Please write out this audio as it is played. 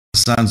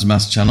Hassan's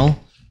Maths channel.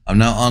 I'm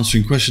now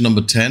answering question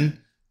number 10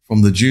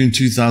 from the June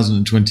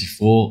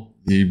 2024,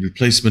 the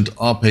replacement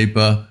R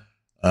paper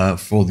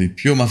for the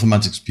Pure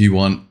Mathematics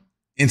P1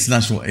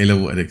 International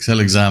A-Level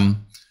Edexcel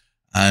exam.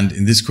 And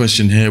in this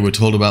question here, we're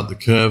told about the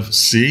curve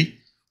C,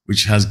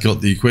 which has got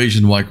the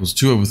equation y equals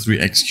 2 over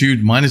 3x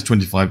cubed minus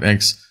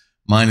 25x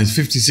minus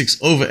 56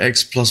 over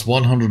x plus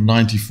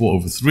 194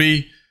 over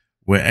 3,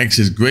 where x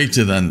is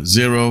greater than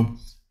 0.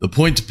 The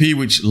point P,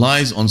 which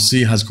lies on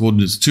C, has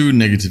coordinates 2,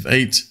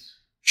 -8.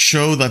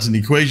 Show that an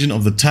equation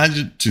of the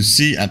tangent to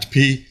C at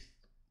P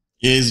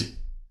is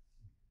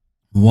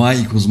y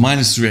equals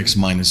minus 3x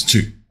minus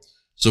 2.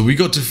 So we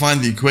got to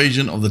find the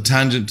equation of the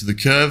tangent to the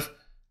curve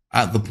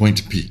at the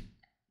point P.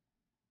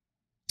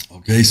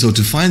 Okay, so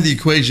to find the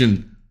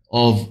equation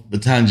of the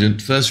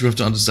tangent, first you have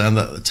to understand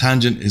that the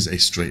tangent is a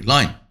straight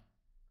line.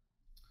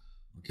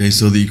 Okay,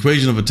 so the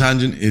equation of a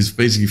tangent is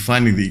basically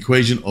finding the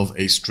equation of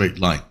a straight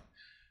line.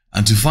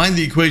 And to find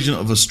the equation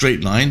of a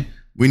straight line,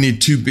 we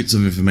need two bits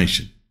of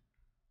information.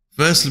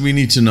 Firstly, we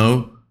need to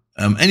know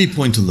any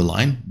point on the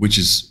line, which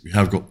is, we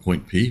have got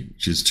point P,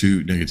 which is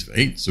 2,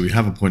 -8. So we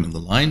have a point on the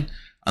line.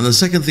 And the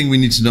second thing we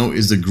need to know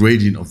is the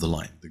gradient of the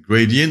line. The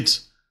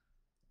gradient,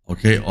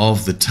 okay,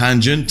 of the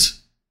tangent,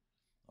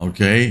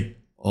 okay,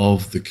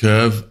 of the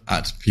curve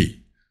at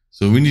P.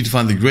 So we need to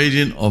find the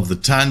gradient of the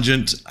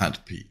tangent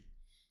at P.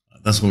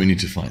 That's what we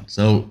need to find.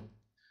 So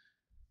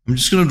I'm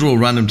just going to draw a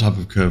random type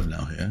of curve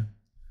now here.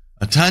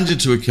 A tangent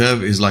to a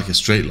curve is like a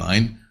straight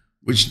line,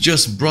 which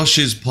just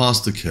brushes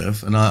past the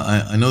curve. And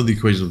I know the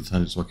equation of the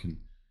tangent, so I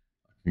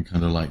can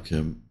kind of like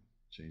change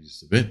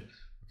this a bit.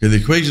 Okay,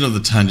 the equation of the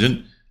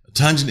tangent. A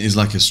tangent is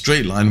like a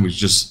straight line which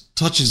just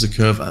touches the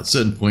curve at a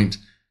certain point,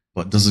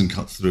 but doesn't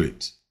cut through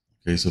it.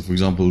 Okay, so for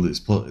example,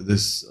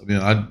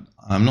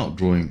 I'm not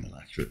drawing an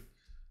accurate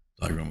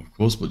diagram, of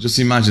course, but just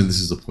imagine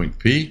this is the point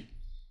P,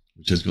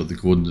 which has got the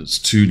coordinates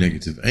 2,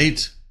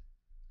 -8.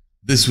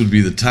 This would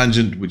be the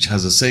tangent, which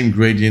has the same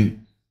gradient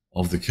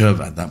of the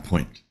curve at that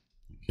point.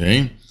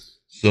 Okay,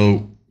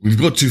 so we've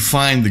got to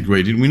find the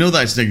gradient. We know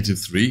that it's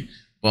 -3,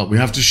 but we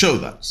have to show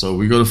that. So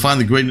we've got to find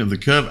the gradient of the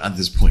curve at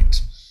this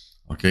point.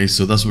 Okay,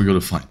 so that's what we've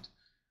got to find.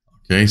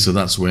 Okay, so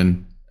that's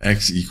when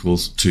x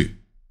equals 2.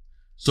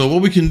 So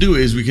what we can do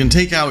is we can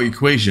take our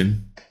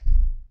equation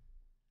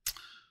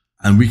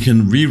and we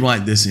can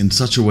rewrite this in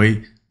such a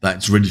way that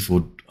it's ready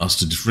for us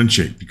to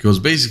differentiate. Because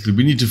basically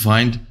we need to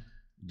find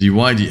dy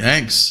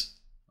dx,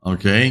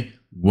 okay,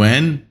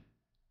 when,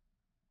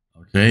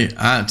 okay,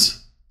 at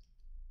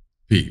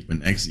P,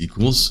 when x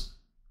equals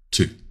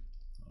 2.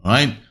 All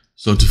right,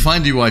 so to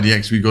find dy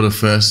dx, we've got to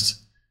first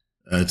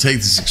take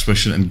this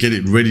expression and get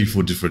it ready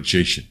for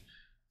differentiation.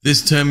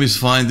 This term is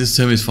fine, this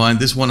term is fine.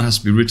 This one has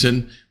to be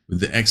written with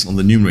the x on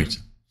the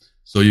numerator.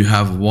 So you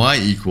have y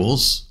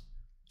equals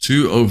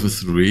 2 over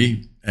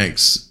 3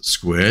 x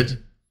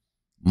squared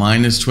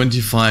minus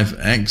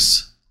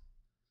 25x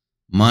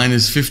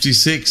minus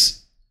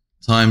 56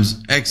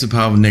 times x to the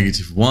power of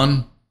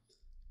 -1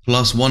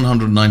 plus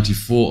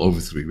 194 over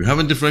 3. We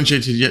haven't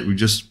differentiated yet, we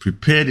just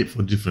prepared it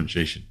for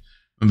differentiation.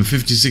 Remember,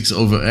 56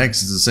 over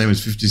x is the same as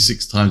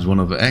 56 times 1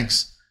 over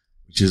x,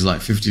 which is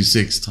like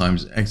 56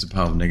 times x to the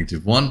power of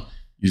 -1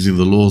 using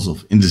the laws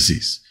of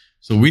indices.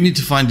 So we need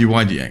to find dy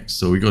dx.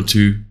 So we got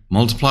to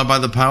multiply by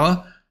the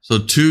power. So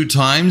 2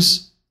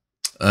 times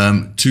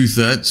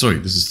 2/3, sorry,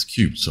 this is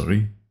cubed,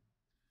 sorry.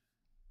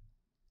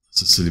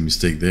 That's a silly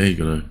mistake there. You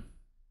got to,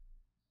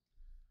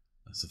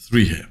 that's a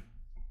 3 here.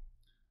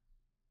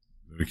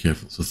 Very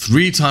careful. So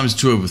 3 times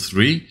 2 over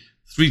 3.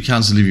 3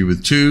 cancel, leave you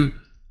with 2,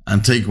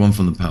 and take 1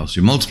 from the power. So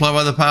you multiply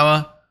by the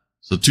power.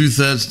 So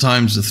 2/3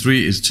 times the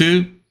 3 is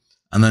 2,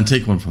 and then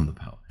take 1 from the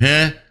power.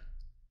 Here,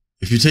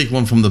 if you take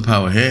 1 from the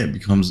power here, it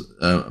becomes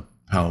a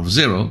power of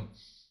 0.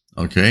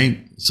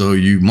 Okay, so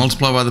you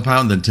multiply by the power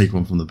and then take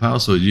 1 from the power.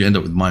 So you end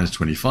up with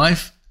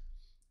 -25,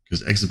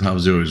 because x to the power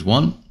of 0 is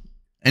 1.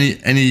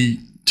 Any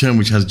term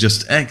which has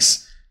just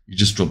x, you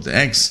just drop the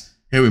x.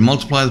 Here we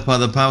multiply by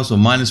the power, so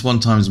 -1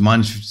 times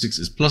 -56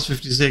 is plus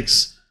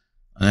 56.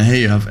 And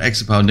here you have x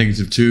to the power of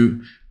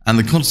 -2, and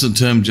the constant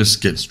term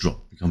just gets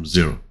dropped, becomes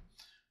 0.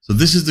 So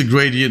this is the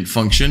gradient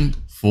function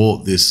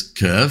for this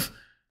curve,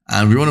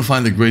 and we want to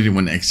find the gradient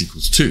when x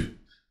equals 2.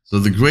 So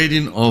the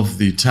gradient of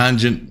the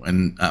tangent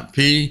when at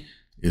P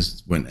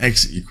is when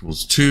x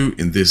equals 2.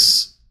 In this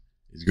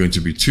is going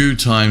to be 2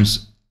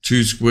 times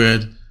 2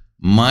 squared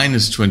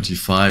minus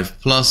 25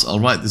 plus,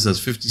 I'll write this as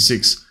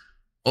 56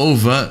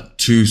 over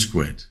 2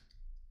 squared.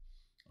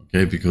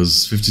 Okay,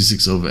 because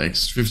 56 over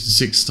x,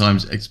 56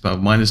 times x to the power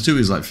of -2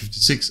 is like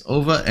 56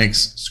 over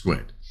x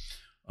squared.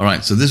 All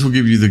right, so this will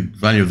give you the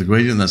value of the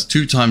gradient. That's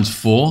 2 times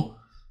 4,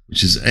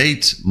 which is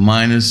 8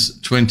 minus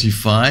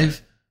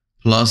 25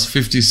 plus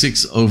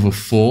 56 over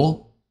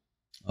 4.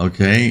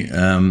 Okay,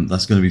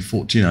 that's going to be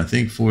 14, I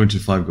think. 4 into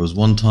 5 goes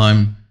 1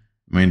 time,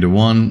 remainder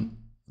 1,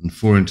 and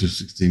 4 into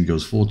 16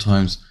 goes 4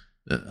 times.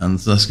 And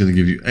that's going to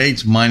give you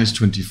 8 minus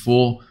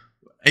 24,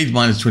 8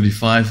 minus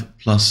 25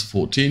 plus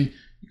 14.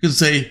 You can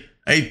say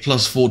 8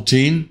 plus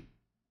 14,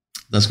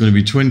 that's going to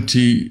be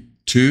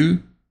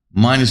 22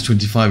 minus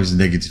 25 is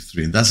negative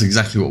 3. And that's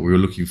exactly what we were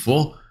looking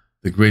for,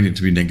 the gradient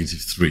to be negative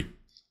 3.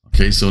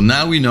 Okay, so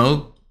now we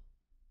know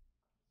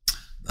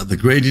that the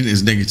gradient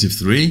is negative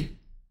 3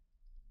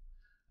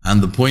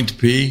 and the point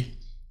P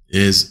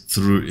is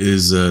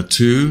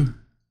 2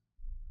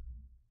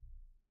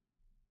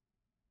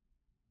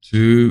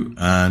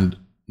 and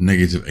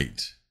negative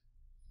 8.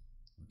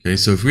 Okay,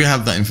 so if we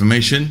have that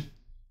information,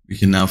 we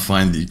can now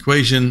find the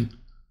equation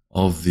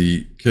of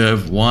the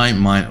curve y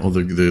minus, or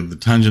the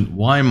tangent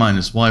y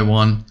minus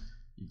y1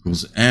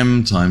 equals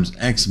m times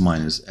x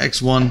minus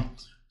x1.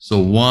 So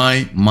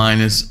y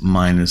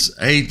minus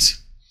 8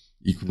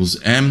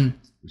 equals m,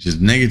 which is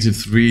negative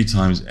 3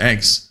 times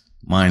x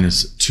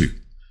minus 2.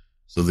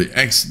 So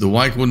the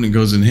y coordinate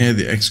goes in here,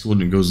 the x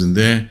coordinate goes in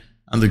there,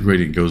 and the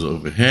gradient goes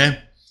over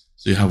here.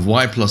 So you have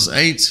y plus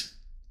 8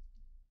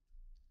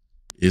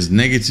 is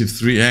negative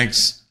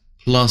 3x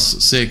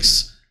plus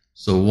 6.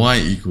 So y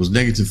equals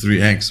negative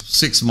 3x,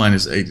 6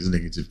 minus 8 is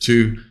negative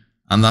 2,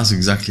 and that's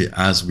exactly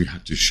as we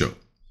had to show.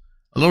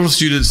 A lot of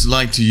students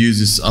like to use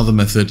this other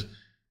method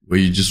where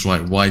you just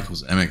write y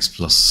equals mx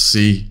plus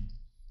c,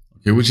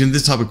 okay, which in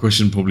this type of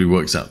question probably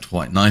works out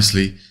quite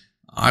nicely.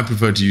 I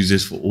prefer to use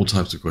this for all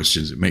types of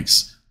questions. It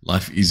makes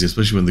life easier,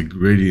 especially when the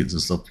gradients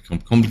and stuff become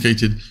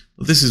complicated,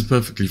 but this is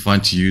perfectly fine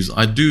to use.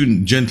 I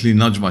do gently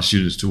nudge my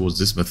students towards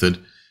this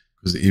method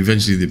because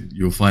eventually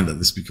you'll find that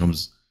this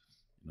becomes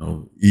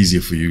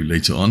easier for you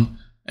later on.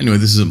 Anyway,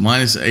 this is a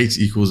minus 8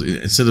 equals,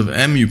 instead of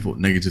m, you put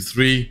negative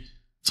 3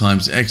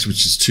 times x,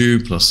 which is 2,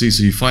 plus c.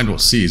 So you find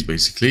what c is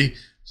basically.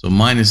 So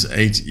minus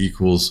 8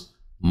 equals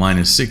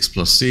minus 6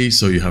 plus c.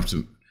 So you have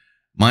to,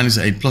 minus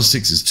 8 plus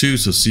 6 is 2.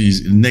 So c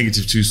is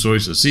negative 2,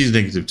 sorry. So c is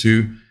negative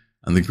 2.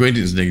 And the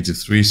gradient is negative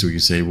 3. So we can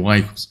say y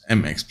equals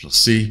mx plus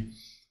c.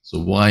 So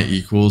y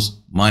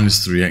equals minus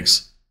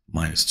 3x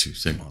minus 2.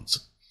 Same answer.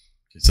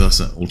 Okay, so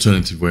that's an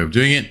alternative way of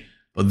doing it.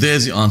 But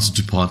there's the answer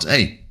to part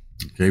A.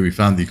 Okay, we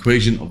found the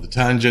equation of the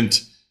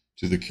tangent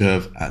to the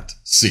curve at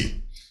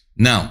C.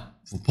 Now,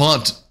 for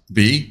part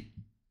B,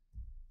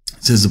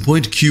 it says the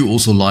point Q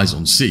also lies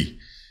on C.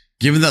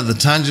 Given that the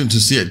tangent to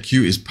C at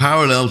Q is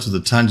parallel to the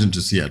tangent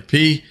to C at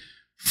P,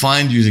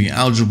 find using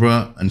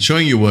algebra and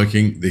showing you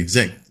working the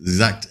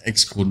exact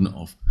x coordinate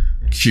of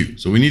Q.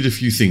 So we need a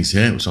few things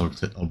here, which I'll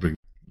bring.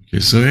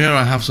 Okay, so here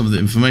I have some of the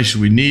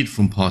information we need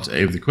from part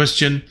A of the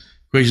question.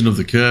 Equation of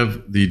the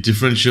curve, the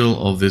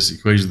differential of this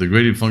equation, the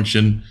gradient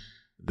function,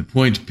 the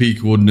point P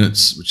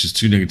coordinates, which is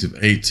 2, negative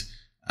 8,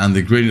 and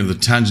the gradient of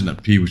the tangent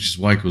at P, which is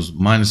y equals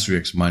minus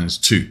 3x minus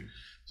 2.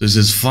 So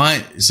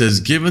it says,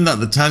 given that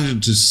the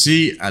tangent to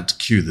C at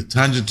Q, the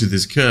tangent to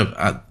this curve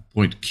at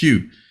point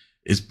Q,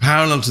 is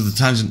parallel to the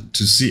tangent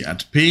to C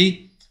at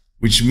P,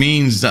 which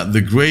means that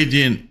the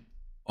gradient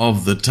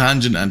of the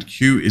tangent at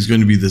Q is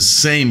going to be the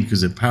same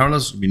because they're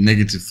parallel, so it will be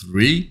negative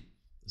 3.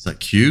 That's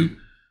at Q.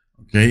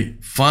 Okay,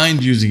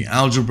 find using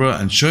algebra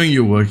and showing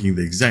you working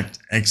the exact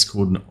x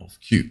coordinate of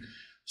Q.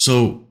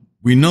 So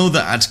we know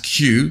that at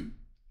Q,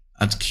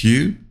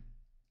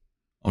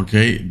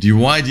 okay, dy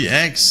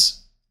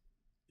dx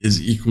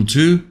is equal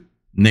to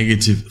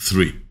negative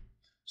 3.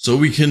 So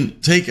we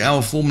can take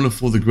our formula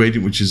for the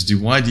gradient, which is dy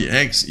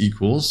dx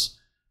equals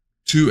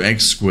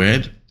 2x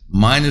squared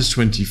minus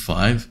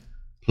 25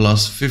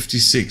 plus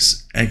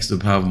 56x to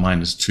the power of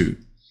minus 2.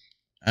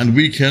 And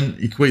we can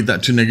equate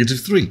that to negative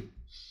 3.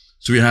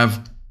 So we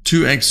have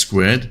 2x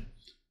squared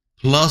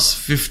plus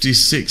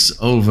 56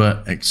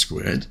 over x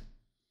squared.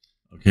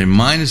 Okay,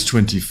 minus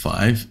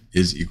 25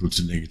 is equal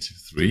to negative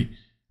 3.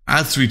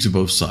 Add 3 to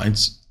both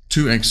sides.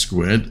 2x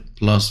squared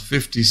plus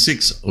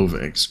 56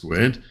 over x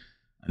squared.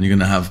 And you're going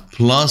to have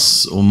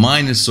plus or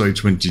minus,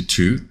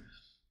 22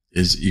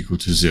 is equal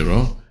to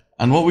 0.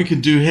 And what we can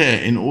do here,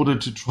 in order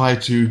to try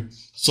to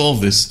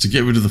solve this, to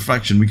get rid of the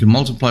fraction, we can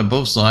multiply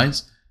both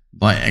sides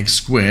by x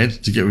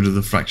squared to get rid of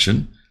the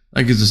fraction.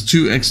 That gives us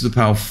 2x to the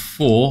power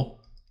 4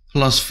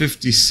 plus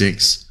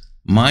 56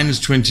 minus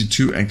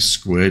 22x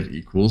squared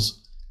equals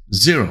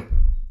 0.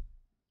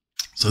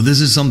 So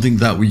this is something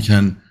that we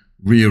can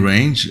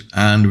rearrange,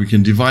 and we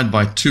can divide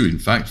by 2, in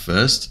fact,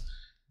 first.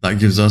 That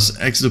gives us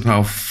x to the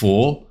power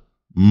 4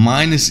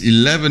 minus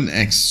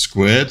 11x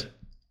squared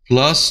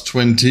plus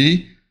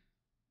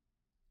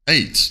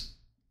 28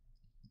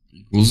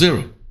 equals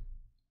 0.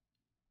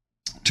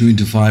 2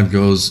 into 5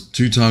 goes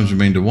 2 times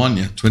remainder 1,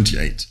 yeah,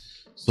 28.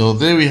 So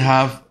there we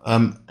have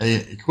an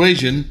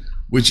equation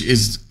which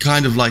is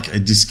kind of like a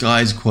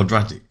disguised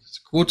quadratic. It's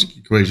a quadratic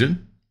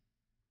equation,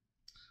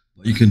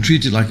 but you can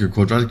treat it like a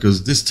quadratic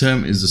because this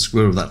term is the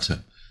square of that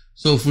term.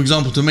 So for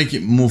example, to make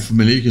it more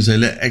familiar, you can say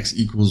let x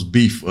equals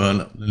b.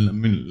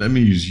 Let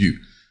me use u.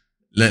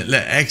 Let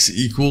x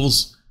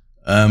equals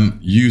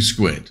u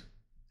squared.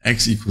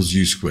 X equals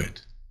u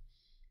squared.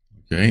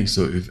 Okay,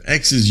 so if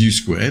x is u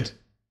squared,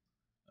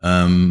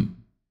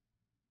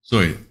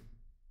 sorry,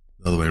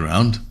 the other way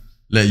around.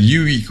 Let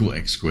u equal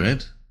x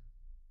squared.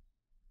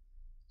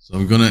 So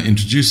I'm going to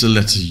introduce a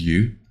letter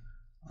u.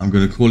 I'm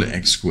going to call it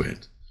x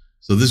squared.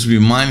 So this will be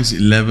minus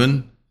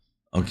 11,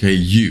 okay,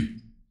 u.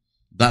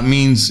 that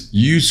means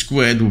u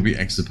squared will be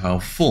x to the power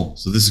 4.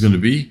 So this is going to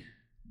be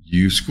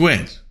u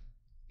squared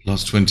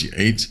plus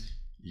 28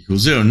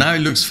 equals 0. Now it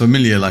looks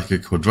familiar like a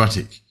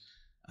quadratic.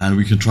 And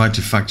we can try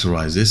to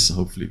factorize this.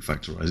 Hopefully it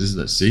factorizes.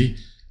 Let's see.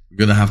 We're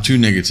going to have two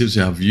negatives.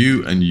 You have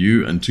u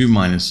and two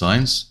minus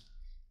signs.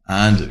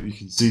 And you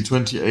can see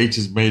 28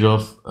 is made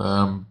of,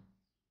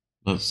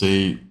 let's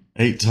say,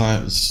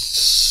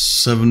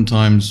 7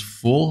 times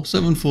 4.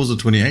 7 4s are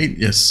 28.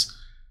 Yes,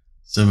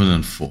 7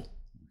 and 4.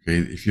 Okay,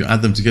 if you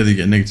add them together, you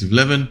get negative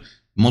 11.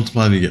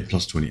 Multiply them, you get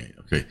plus 28.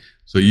 Okay,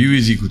 so u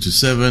is equal to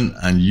 7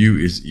 and u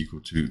is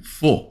equal to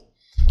 4.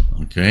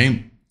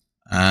 Okay,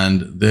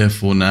 and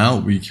therefore now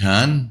we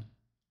can,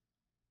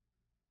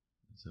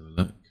 let's have a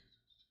look.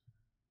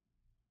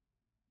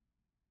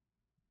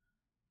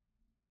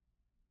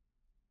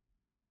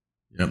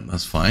 Yep,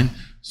 that's fine.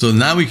 So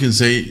now we can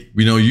say,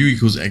 we know u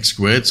equals x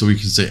squared, so we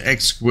can say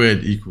x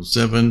squared equals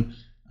 7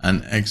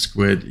 and x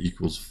squared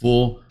equals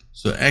 4.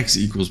 So x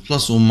equals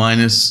plus or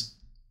minus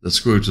the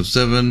square root of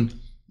 7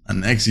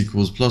 and x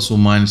equals plus or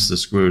minus the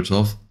square root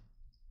of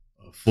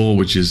 4,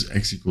 which is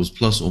x equals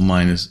plus or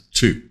minus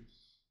 2.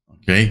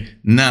 Okay,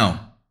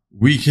 now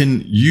we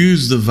can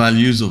use the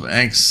values of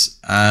x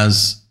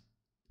as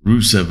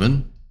root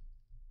 7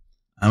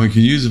 and we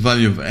can use the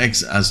value of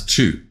x as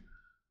 2.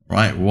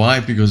 Right? Why?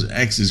 Because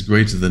x is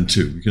greater than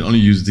 2. We can only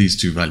use these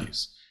two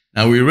values.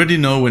 Now we already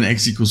know when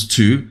x equals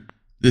 2,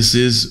 this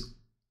is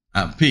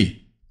at P.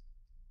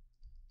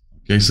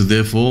 Okay, so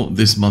therefore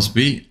this must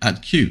be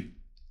at Q.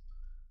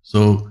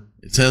 So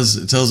it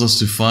tells us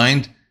to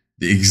find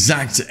the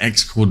exact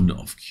x coordinate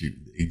of Q.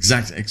 The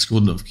exact x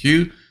coordinate of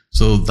Q.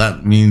 So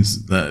that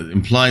means that it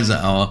implies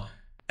that our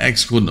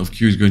x coordinate of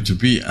Q is going to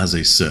be as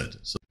a surd.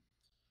 So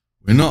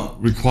we're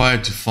not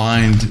required to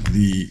find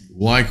the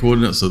y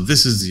coordinate. So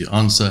this is the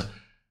answer.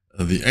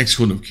 The x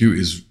coordinate of Q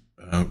is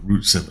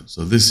root 7.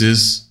 So this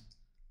is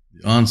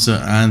the answer.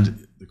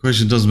 And the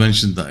question does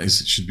mention that it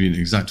should be in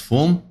exact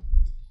form.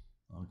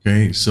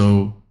 Okay,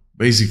 so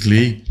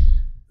basically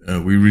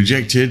we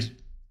rejected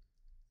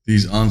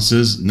these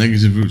answers,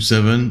 negative root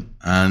 7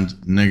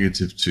 and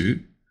negative 2.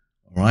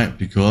 All right,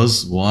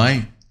 because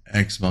why?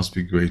 X must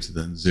be greater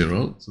than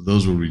 0. So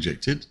those were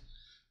rejected.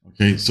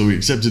 Okay, so we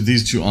accepted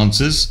these two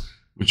answers,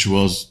 which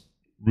was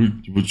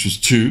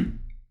 2,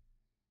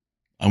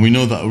 and we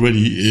know that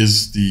already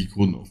is the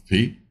coordinate of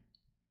P,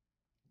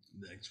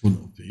 the x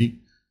coordinate of P,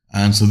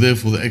 and so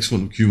therefore the x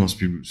coordinate of Q must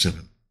be root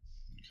 7.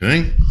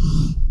 Okay,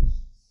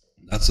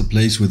 that's a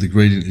place where the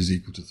gradient is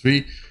equal to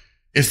 3.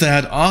 If they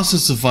had asked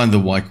us to find the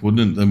y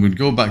coordinate, then we'd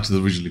go back to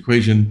the original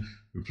equation,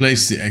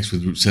 replace the x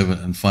with root 7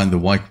 and find the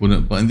y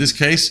coordinate. But in this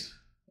case,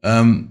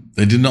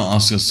 they did not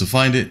ask us to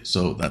find it,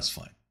 so that's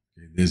fine.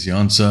 Okay, there's the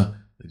answer.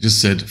 They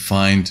just said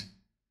find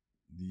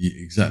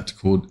the exact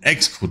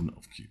x coordinate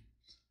of Q.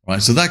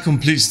 Right, so that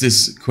completes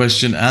this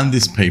question and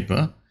this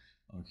paper.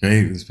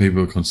 Okay, this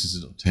paper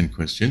consisted of 10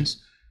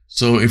 questions.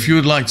 So if you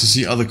would like to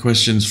see other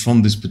questions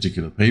from this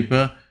particular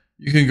paper,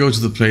 you can go to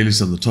the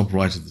playlist on the top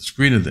right of the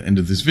screen at the end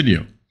of this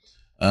video.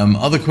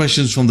 Other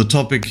questions from the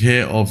topic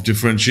here of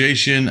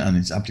differentiation and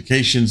its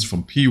applications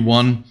from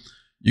P1,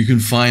 you can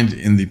find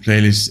in the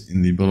playlist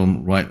in the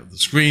bottom right of the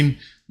screen.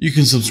 You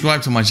can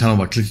subscribe to my channel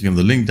by clicking on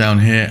the link down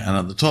here, and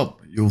at the top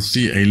you'll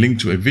see a link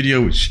to a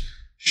video which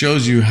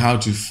shows you how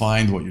to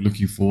find what you're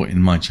looking for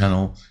in my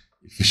channel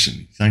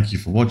efficiently. Thank you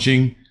for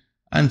watching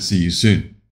and see you soon.